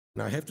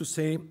And I have to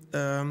say,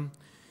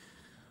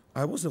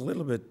 I was a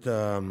little bit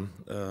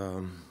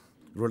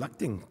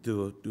reluctant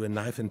to do a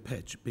knife and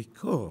patch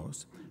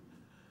because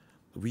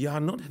we are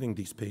not having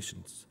these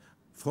patients.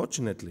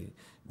 Fortunately,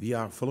 we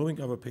are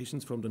following our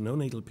patients from the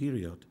neonatal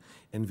period,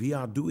 and we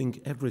are doing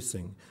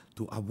everything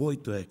to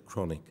avoid the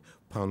chronic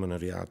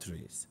pulmonary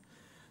arteries.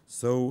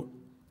 So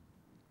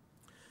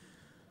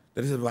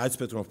there is a wide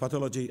spectrum of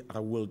pathology. I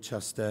will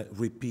just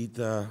repeat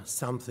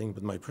something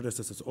that my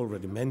predecessors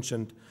already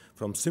mentioned,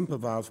 from simple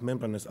valve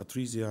membranous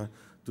atresia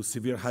to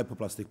severe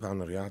hypoplastic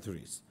pulmonary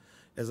arteries.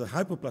 As a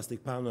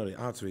hypoplastic pulmonary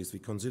arteries, we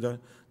consider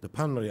the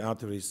pulmonary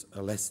arteries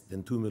less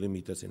than 2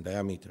 millimeters in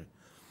diameter.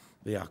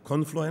 They are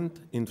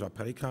confluent,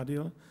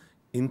 intrapericardial,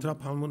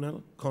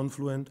 intrapulmonal,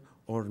 confluent,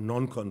 or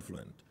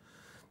non-confluent.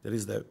 There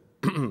is the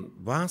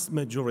vast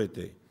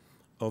majority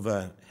of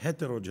a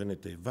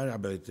heterogeneity,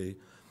 variability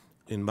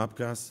in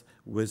MAPGAS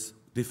with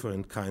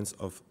different kinds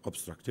of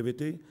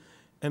obstructivity,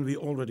 and we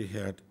already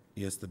heard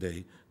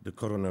yesterday the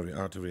coronary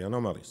artery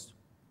anomalies.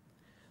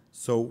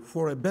 So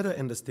for a better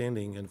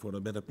understanding and for a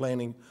better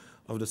planning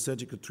of the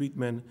surgical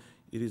treatment,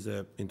 it is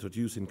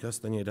introduced in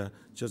Castaneda,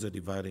 just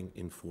dividing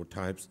in 4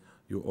 types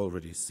you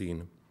already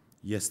seen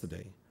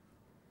yesterday.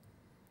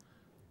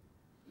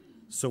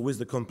 So with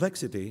the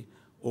complexity,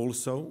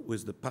 also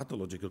with the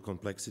pathological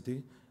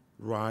complexity,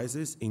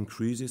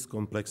 increases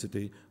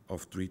complexity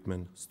of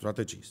treatment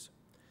strategies.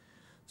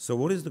 So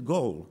what is the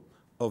goal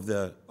of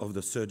the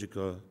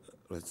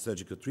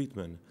surgical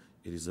treatment?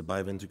 It is a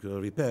biventricular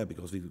repair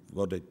because we've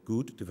got a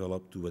good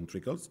developed 2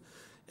 ventricles,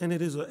 and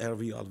it is a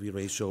RV-LV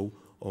ratio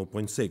of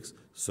 0.6.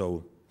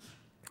 So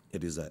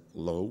it is a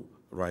low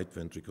right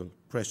ventricle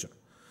pressure.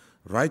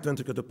 Right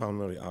ventricle to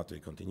pulmonary artery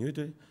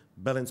continuity,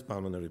 balance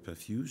pulmonary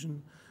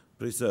perfusion,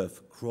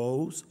 preserve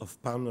growth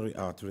of pulmonary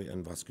artery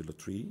and vascular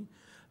tree,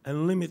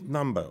 and limit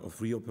number of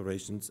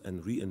reoperations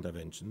and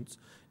reinterventions,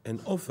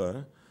 and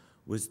offer,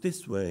 with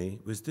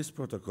this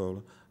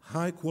protocol,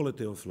 high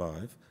quality of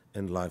life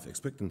and life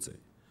expectancy.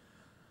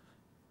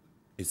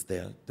 Is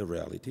there the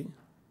reality?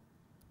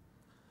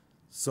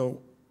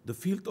 So the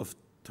field of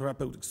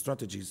therapeutic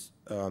strategies,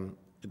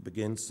 it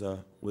begins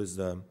with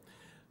the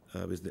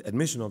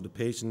admission of the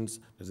patients.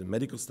 There's a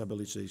medical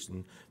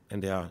stabilization,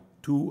 and there are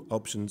 2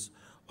 options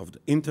of the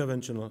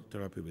interventional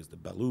therapy with the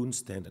balloon,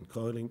 stent, and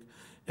coiling,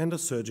 and the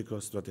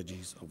surgical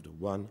strategies of the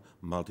 1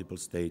 multiple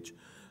stage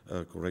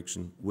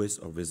correction with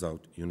or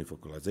without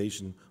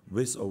unifocalization,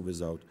 with or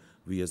without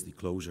VSD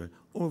closure,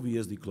 or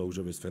VSD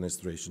closure with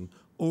fenestration,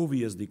 or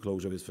VSD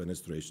closure with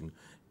fenestration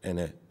and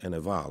a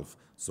valve,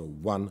 so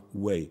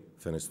one-way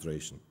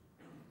fenestration.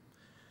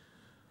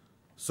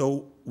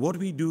 So what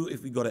we do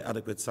if we got an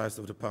adequate size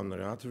of the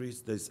pulmonary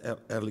arteries, there's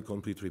early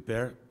complete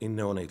repair in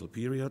neonatal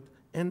period,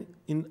 and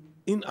in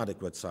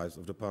inadequate size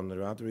of the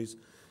pulmonary arteries,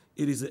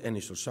 it is an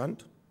initial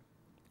shunt.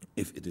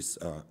 If it is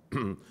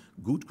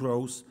good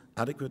growth,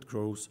 adequate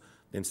growth,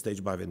 then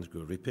stage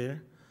biventricular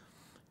repair.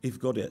 If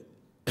got a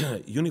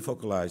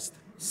unifocalized,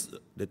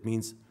 that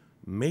means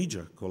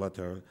major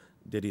collateral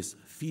that is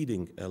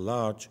feeding a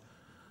large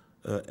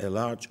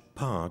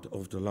part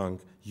of the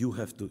lung, you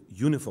have to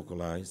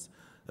unifocalize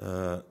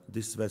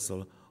this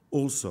vessel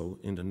also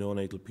in the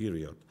neonatal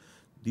period.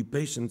 The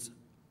patients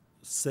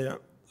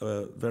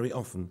very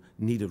often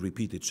need a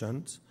repeated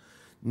shunt,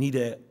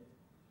 need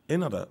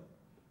another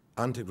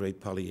antegrade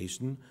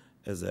palliation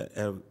as a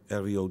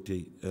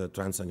RVOT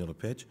transannular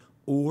patch,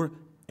 or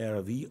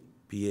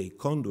RVPA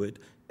conduit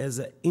as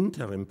an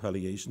interim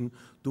palliation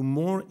to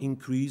more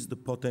increase the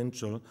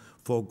potential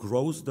for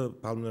growth the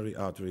pulmonary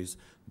arteries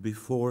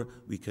before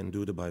we can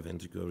do the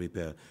biventricular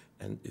repair.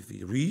 And if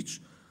we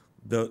reach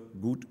the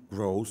good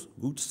growth,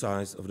 good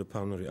size of the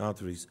pulmonary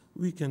arteries,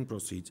 we can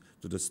proceed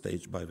to the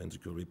stage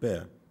biventricular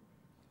repair.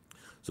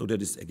 So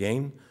that is,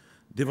 again,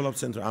 developed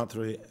central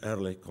artery,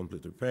 early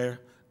complete repair,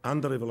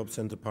 underdeveloped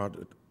center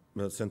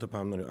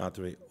pulmonary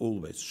artery,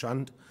 always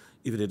shunt.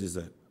 If it is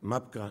a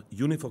MAPGA,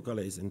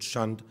 unifocalize and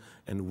shunt,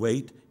 and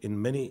wait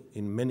in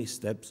many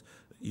steps,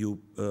 you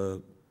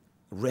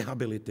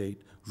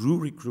rehabilitate,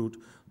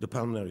 re-recruit the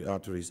pulmonary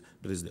arteries.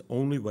 That is the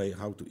only way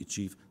how to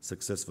achieve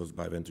successful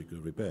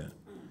biventricular repair.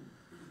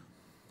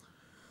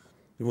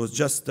 It was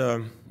just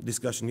a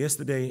discussion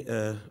yesterday.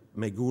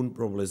 Megun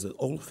probably is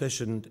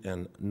old-fashioned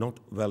and not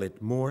valid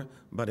more,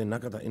 but the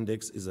Nakata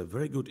index is a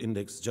very good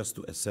index just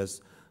to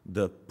assess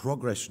the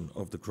progression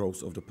of the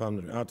growth of the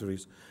pulmonary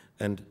arteries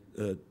and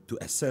to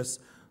assess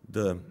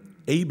the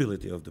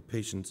ability of the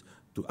patients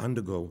to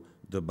undergo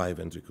the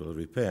biventricular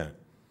repair.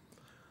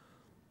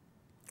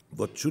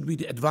 What should be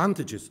the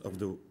advantages of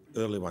the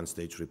early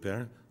 1-stage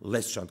repair?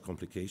 Less shunt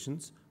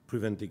complications,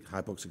 preventing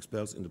hypoxic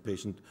spells in the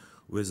patient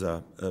with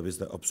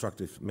the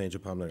obstructive major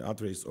pulmonary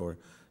arteries or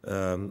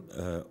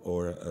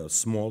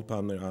small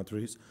pulmonary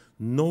arteries,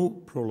 no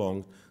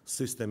prolonged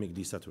systemic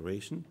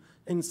desaturation,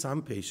 in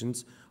some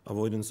patients,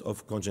 avoidance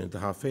of congenital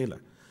heart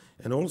failure.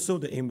 And also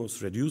the aim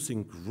was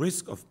reducing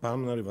risk of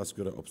pulmonary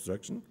vascular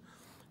obstruction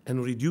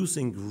and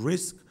reducing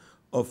risk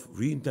of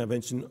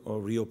reintervention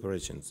or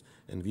reoperations.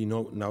 And we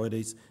know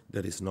nowadays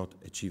that is not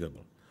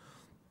achievable.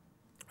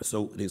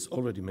 So it is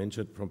already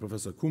mentioned from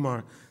Professor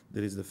Kumar.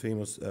 There is the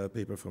famous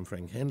paper from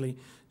Frank Henley.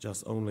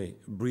 Just only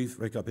brief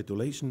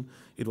recapitulation.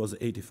 It was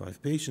 85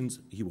 patients.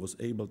 He was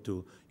able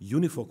to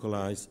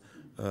unifocalize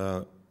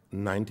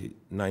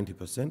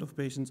 90% of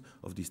patients.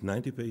 Of these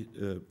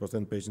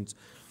 90% patients,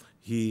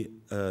 he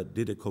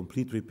did a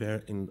complete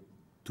repair in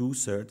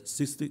 2/3,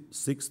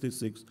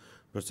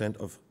 66%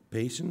 of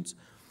patients.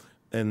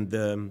 And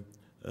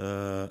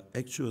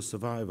actual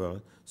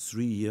survival,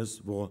 3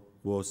 years,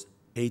 was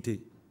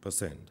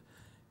 80%.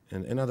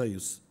 And another, you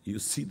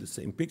see the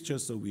same picture,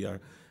 so we are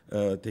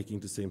taking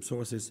the same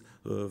sources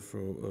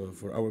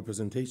for our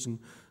presentation.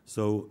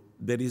 So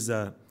there is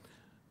a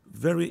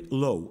very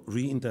low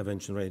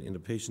re-intervention rate in the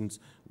patients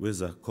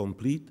with a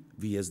complete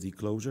VSD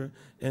closure,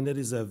 and there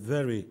is a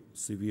very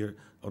severe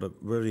or a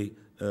very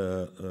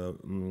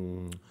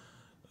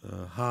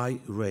high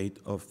rate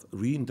of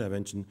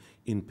re-intervention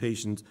in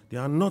patients. They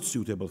are not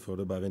suitable for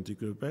the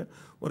biventricular repair.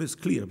 What is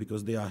clear,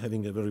 because they are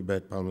having a very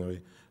bad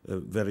pulmonary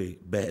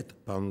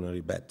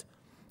bed.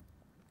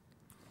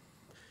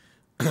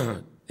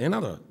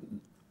 Another,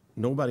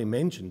 nobody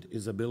mentioned,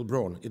 is a Bill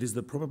Braun. It is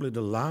probably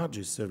the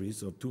largest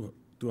series of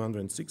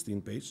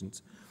 216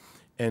 patients,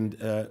 and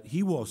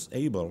he was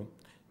able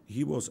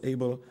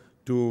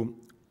to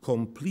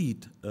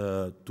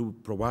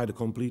provide a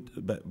complete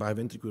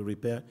biventricular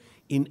repair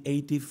in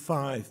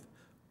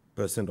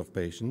 85% of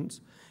patients.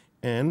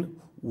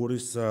 And what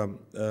is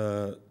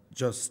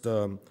just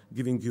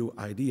giving you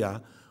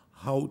idea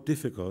how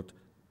difficult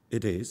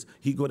it is.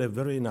 He got a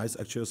very nice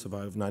actual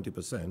survival of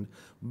 90%,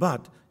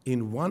 but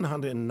in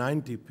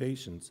 190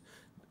 patients,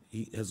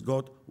 he has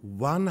got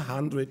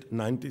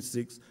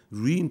 196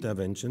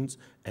 re-interventions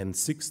and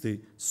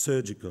 60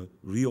 surgical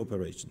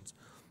reoperations.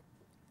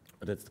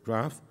 That's the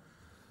graph.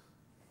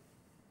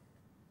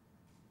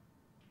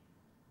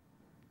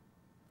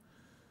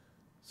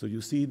 So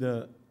you see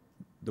the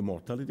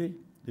mortality,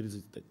 there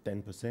is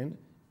 10%,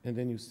 and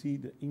then you see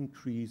the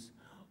increase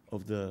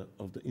of the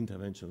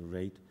intervention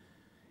rate.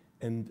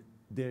 And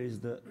there is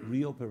the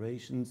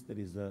reoperations, there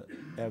is a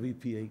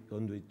RVPA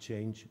conduit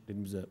change, there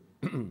is a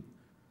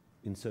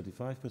in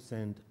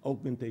 35%,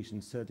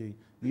 augmentation 30,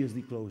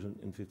 VSD closure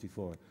in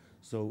 54.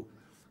 So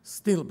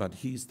still, but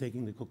he is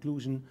taking the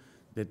conclusion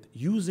that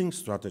using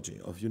strategy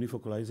of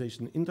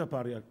unifocalization,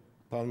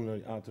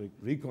 intrapulmonary artery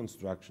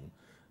reconstruction,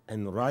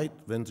 and right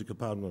ventricular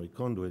pulmonary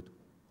conduit,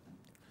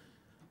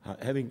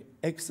 having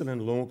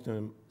excellent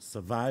long-term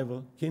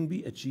survival can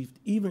be achieved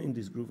even in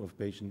this group of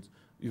patients,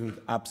 even with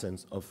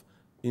absence of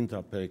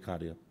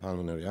intrapericardial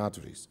pulmonary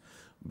arteries.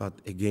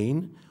 But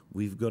again,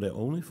 we've got to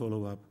only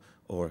follow up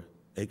or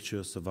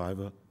actual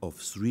survival of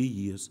 3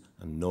 years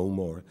and no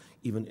more.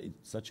 Even in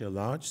such a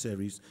large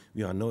series,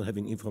 we are not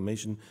having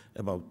information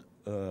about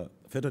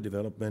further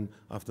development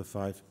after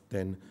 5,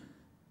 10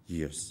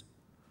 years.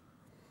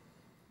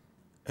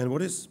 And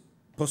what is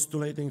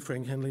postulating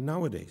Frank Henley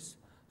nowadays?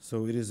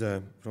 So it is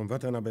from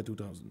Watanabe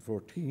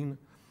 2014,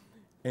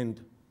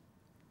 and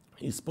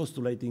he's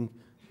postulating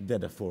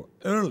that for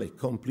early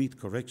complete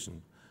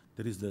correction,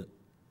 there is the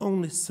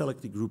only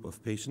selected group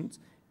of patients,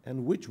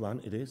 and which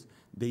one it is,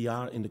 they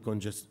are in the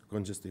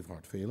congestive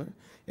heart failure,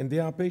 and they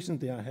are patients,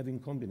 they are having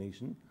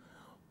combination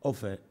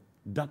of a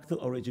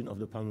ductal origin of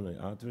the pulmonary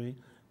artery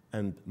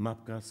and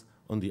MAPCAS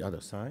on the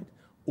other side,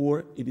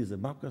 or it is a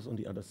MAPCAS on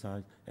the other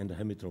side and a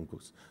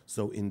hemitroncus.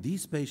 So in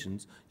these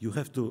patients, you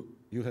have to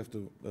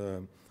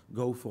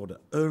go for the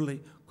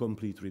early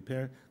complete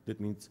repair.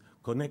 That means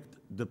connect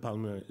the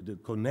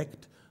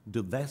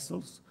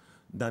vessels,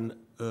 then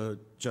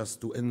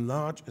just to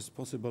enlarge as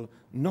possible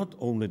not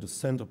only the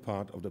center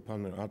part of the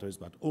pulmonary arteries,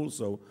 but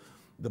also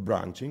the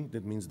branching.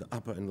 That means the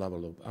upper and lower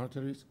lobe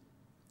arteries,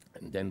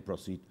 and then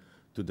proceed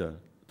to the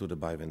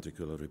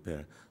biventricular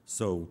repair.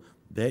 So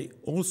they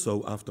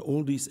also, after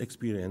all this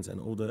experience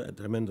and all the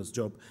tremendous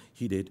job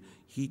he did,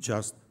 he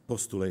just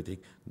postulated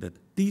that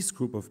this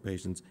group of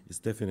patients is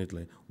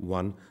definitely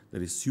one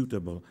that is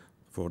suitable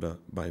for the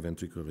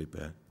biventricular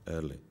repair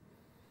early.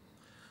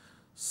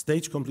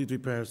 Stage complete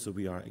repair, so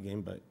we are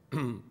again by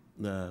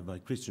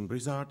Christian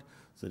Brizard,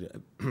 so they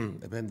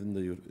abandoned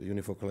the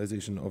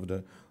unifocalization of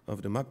the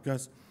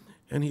MAPCAS,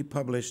 and he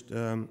published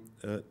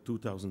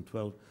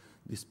 2012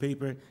 this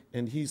paper,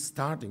 and he's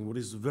starting what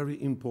is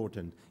very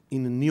important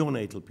in the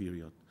neonatal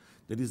period.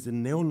 That is the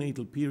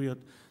neonatal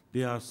period.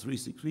 They are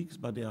 3-6 weeks,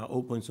 but they are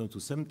 0.7 to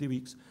 70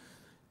 weeks,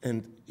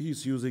 and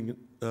he's using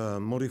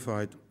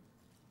modified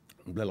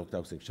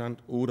Blalock-Taussig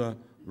shunt or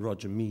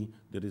Roger Me,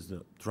 that is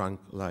the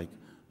trunk-like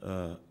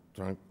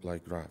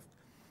graft.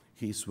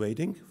 He's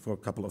waiting for a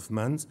couple of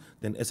months,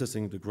 then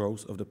assessing the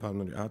growth of the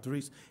pulmonary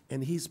arteries,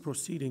 and he's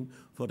proceeding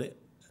for the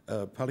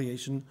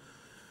palliation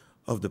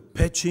of the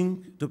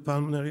patching the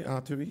pulmonary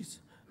arteries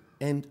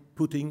and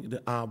putting the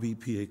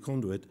RVPA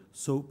conduit,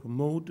 so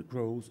promote the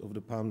growth of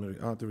the pulmonary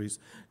arteries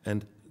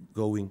and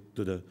going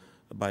to the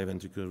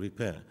biventricular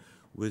repair.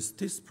 With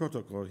this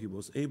protocol, he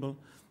was able,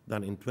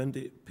 then in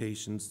 20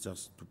 patients,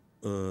 just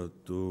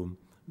to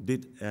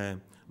did a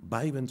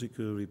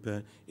biventricular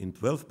repair in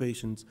 12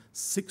 patients.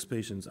 6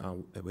 patients are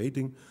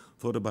awaiting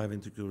for the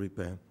biventricular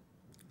repair,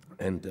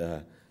 and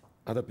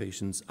other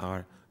patients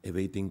are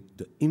awaiting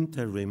the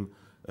interim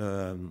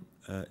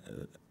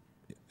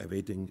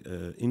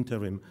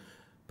interim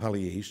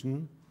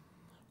palliation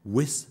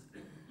with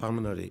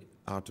pulmonary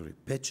artery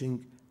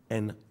patching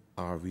and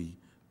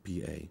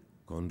RVPA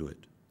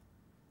conduit.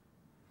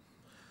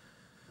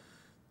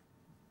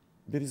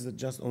 This is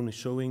just only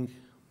showing,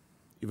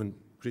 even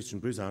Christian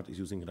Brizard is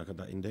using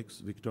Rakata index,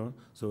 Victor,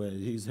 so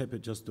he's happy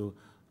just to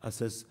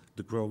assess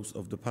the growth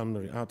of the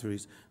pulmonary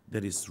arteries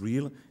that is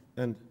real,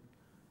 and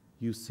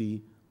you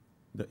see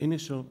the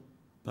initial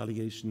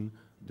palliation,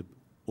 the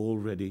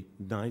already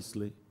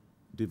nicely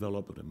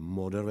developed, or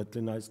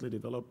moderately nicely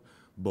developed,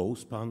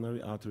 both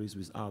pulmonary arteries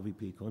with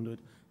RVP conduit,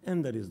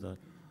 and that is the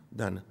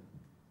then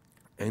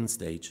end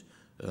stage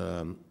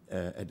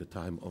at the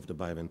time of the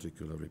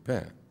biventricular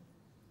repair.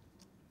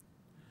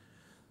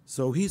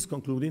 So he's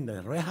concluding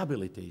the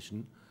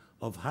rehabilitation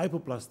of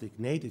hypoplastic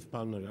native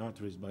pulmonary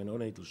arteries by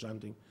neonatal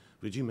shunting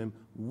regimen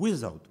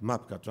without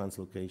MAPCA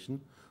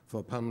translocation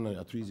for pulmonary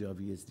atresia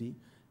VSD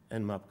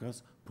and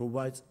MAPCAs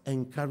provides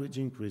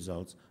encouraging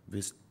results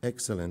with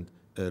excellent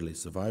early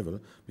survival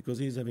because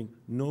he's having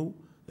no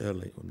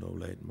early or no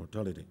late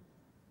mortality.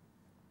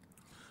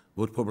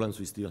 What problems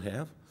we still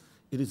have?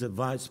 It is a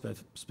wide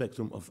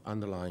spectrum of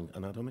underlying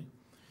anatomy.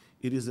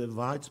 It is a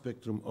wide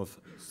spectrum of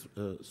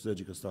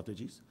surgical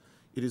strategies.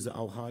 It is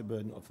our high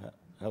burden of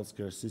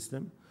healthcare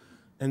system.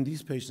 And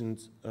these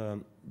patients,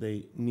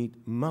 they need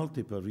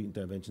multiple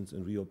reinterventions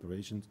and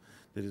reoperations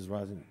that is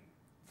rising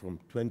from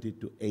 20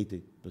 to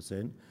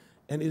 80%.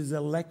 And it is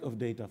a lack of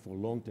data for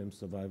long-term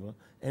survival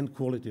and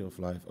quality of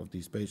life of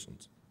these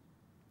patients.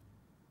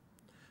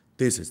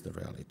 This is the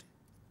reality.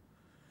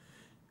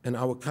 And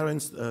our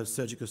current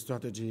surgical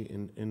strategy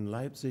in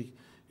Leipzig,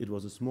 it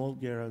was a small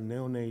girl,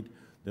 neonate,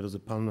 there was a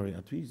pulmonary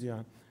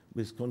atresia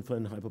with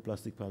confirmed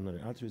hypoplastic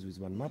pulmonary arteries with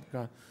 1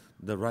 MAPCA,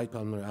 the right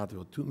pulmonary artery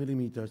was 2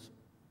 millimeters,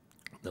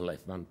 the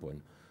left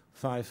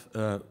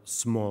 1.5,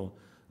 small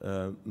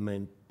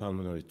main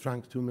pulmonary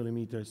trunk 2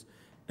 millimeters,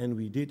 and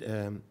we did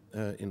in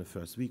the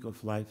first week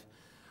of life,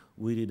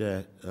 we did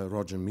a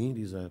Roger Mead,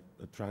 is a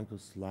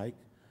truncus-like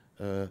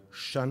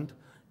shunt,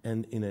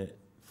 and in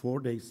 4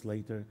 days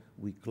later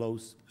we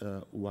closed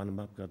 1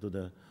 MAPCA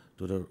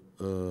to the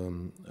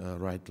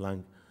right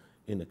lung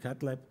in the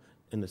cath lab.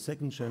 In the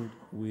second shunt,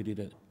 we did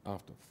it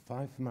after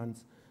 5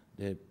 months.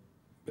 The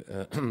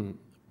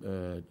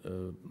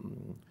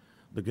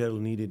girl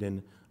needed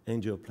an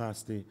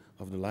angioplasty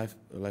of the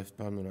left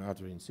pulmonary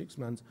artery in 6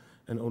 months,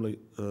 and only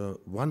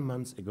 1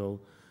 month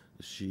ago,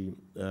 she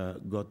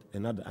got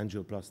another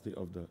angioplasty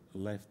of the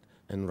left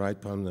and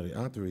right pulmonary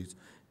arteries.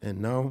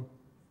 And now,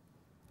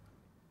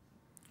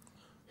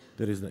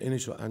 there is the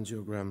initial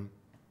angiogram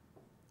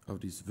of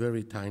these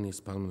very tiny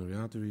pulmonary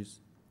arteries.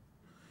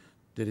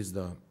 There is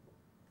the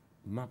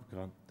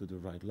MAPCA to the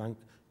right lung,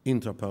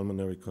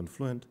 intrapulmonary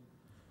confluent.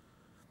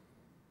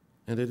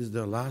 And it is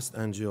the last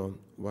angio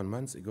 1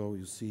 month ago.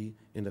 You see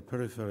in the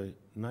periphery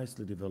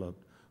nicely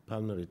developed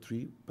pulmonary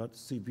tree, but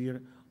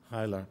severe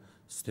hilar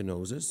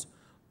stenosis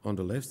on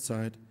the left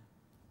side,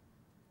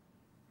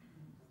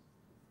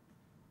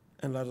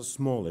 and rather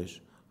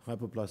smallish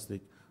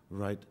hypoplastic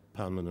right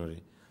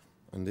pulmonary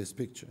on this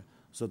picture.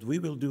 So what we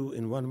will do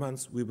in 1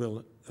 month, we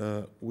will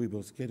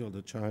schedule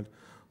the child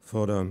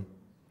for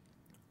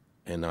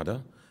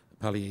another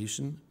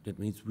palliation. That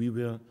means we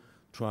will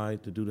try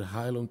to do the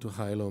hilum to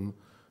hilum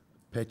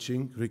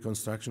patching,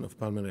 reconstruction of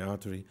pulmonary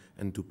artery,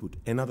 and to put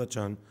another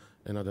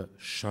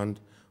shunt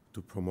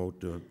to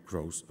promote the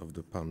growth of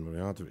the pulmonary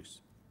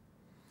arteries.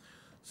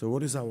 So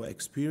what is our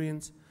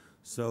experience?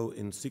 So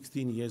in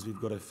 16 years, we've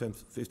got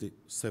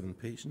 57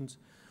 patients.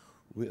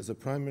 As a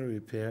primary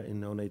repair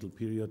in neonatal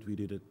period, we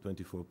did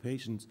 24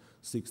 patients,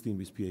 16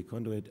 with PA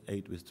conduit,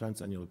 8 with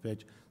transannual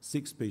patch,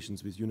 6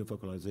 patients with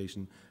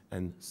unifocalization,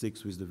 and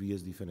 6 with the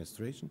VSD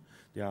fenestration.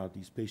 There are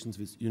these patients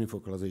with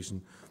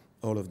unifocalization,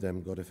 all of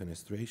them got a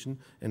fenestration,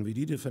 and we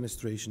did a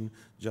fenestration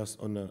just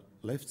on the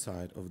left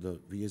side of the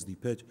VSD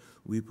patch.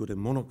 We put a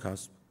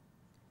monocusp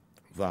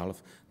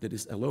valve that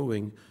is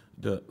allowing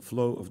the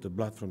flow of the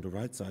blood from the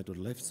right side to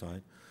the left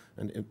side.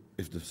 And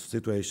if the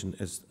situation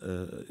is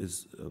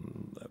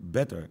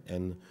better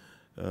and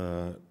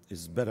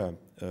is better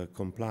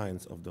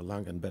compliance of the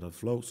lung and better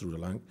flow through the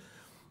lung,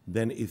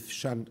 then if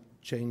shunt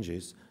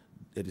changes,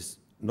 it is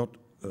not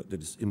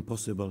that is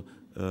impossible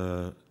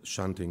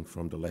shunting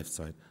from the left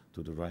side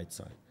to the right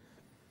side.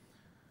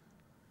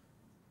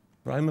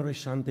 Primary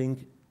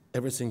shunting,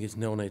 everything is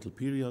neonatal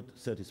period.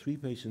 33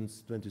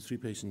 patients, 23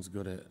 patients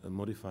got a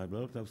modified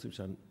blood clot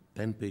shunt,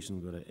 10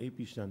 patients got an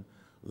AP shunt.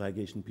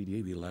 Ligation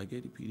PDA, we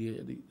ligated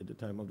PDA at the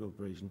time of the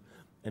operation,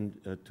 and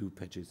 2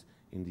 patches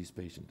in these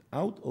patients.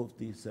 Out of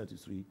these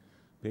 33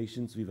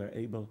 patients, we were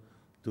able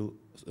to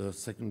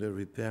secondary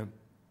repair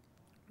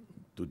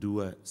to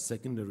do a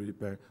secondary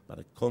repair, but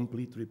a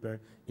complete repair.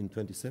 In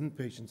 27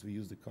 patients, we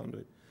used the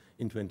conduit.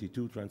 In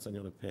 22,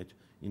 transannular patch.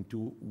 In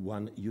 2,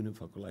 1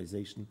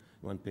 unifocalization,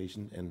 1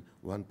 patient, and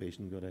 1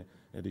 patient got an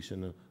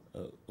additional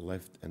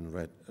left and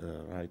right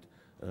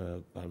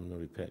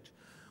pulmonary patch.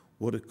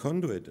 What a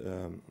conduit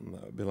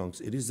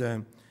belongs, it is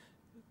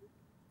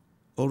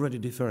already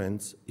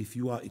difference if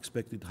you are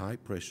expected high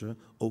pressure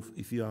or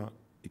if you are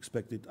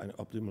expected an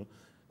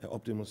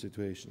optimal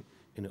situation.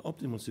 In an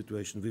optimal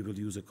situation, we will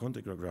use a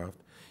contact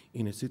graft.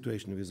 In a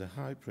situation with a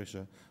high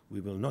pressure, we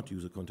will not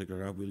use a contact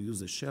graft. We'll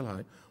use a shell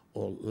high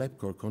or lab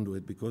core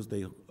conduit because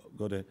they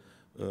got a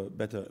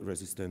better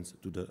resistance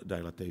to the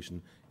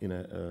dilatation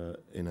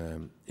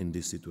in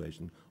this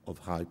situation of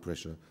high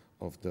pressure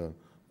of the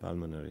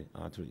pulmonary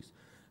arteries.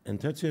 And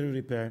tertiary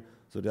repair,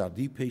 so there are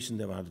deep patients,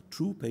 there are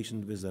true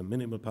patients with a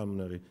minimal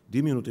pulmonary,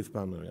 diminutive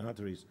pulmonary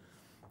arteries.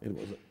 It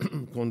was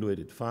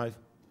conduited 5,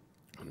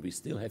 and we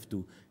still have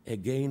to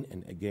again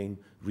and again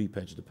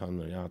repatch the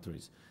pulmonary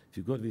arteries.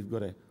 We've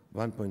got a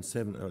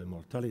 1.7 early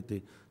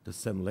mortality, the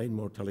 7 late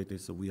mortality,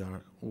 so we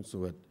are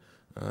also at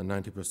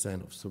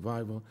 90% of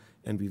survival,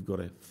 and we've got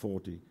a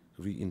 40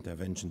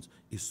 re-interventions,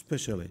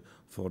 especially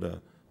for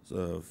the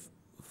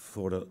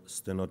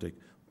stenotic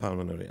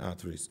pulmonary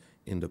arteries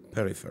in the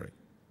periphery.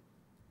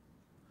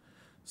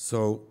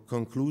 So,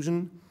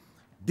 conclusion,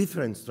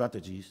 different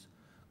strategies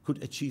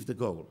could achieve the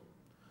goal.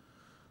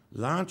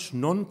 Large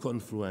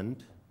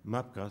non-confluent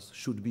MAPCAs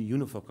should be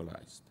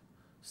unifocalized.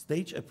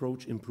 Stage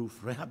approach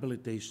improves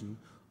rehabilitation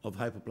of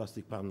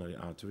hypoplastic pulmonary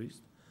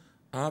arteries.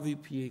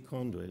 RVPA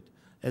conduit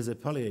as a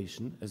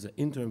palliation, as an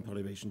interim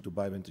palliation to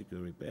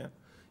biventricular repair,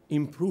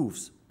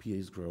 improves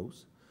PA's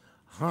growth.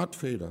 Heart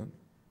failure,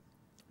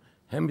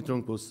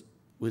 hemituncus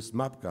with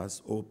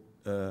MAPCAs or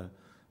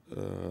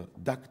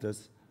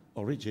ductus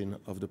origin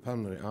of the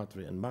pulmonary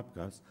artery and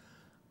MAPCAs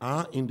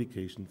are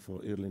indication for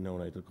early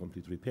neonatal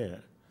complete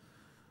repair.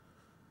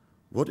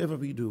 Whatever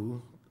we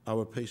do,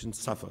 our patients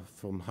suffer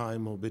from high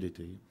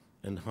morbidity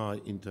and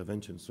high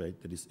intervention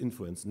rate that is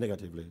influenced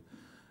negatively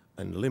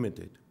and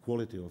limited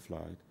quality of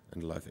life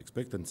and life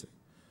expectancy.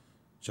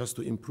 Just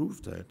to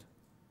improve that,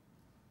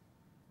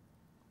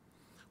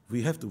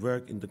 we have to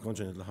work in the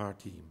congenital heart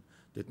team.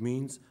 That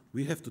means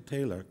we have to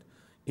tailor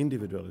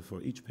individually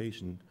for each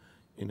patient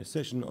in a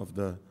session of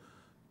the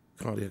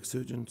cardiac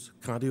surgeons,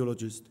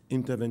 cardiologists,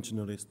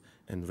 interventionalists,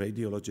 and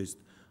radiologists,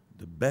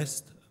 the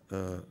best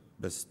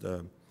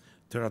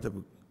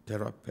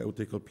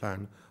therapeutical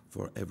plan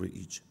for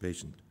each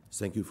patient.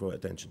 Thank you for your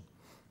attention.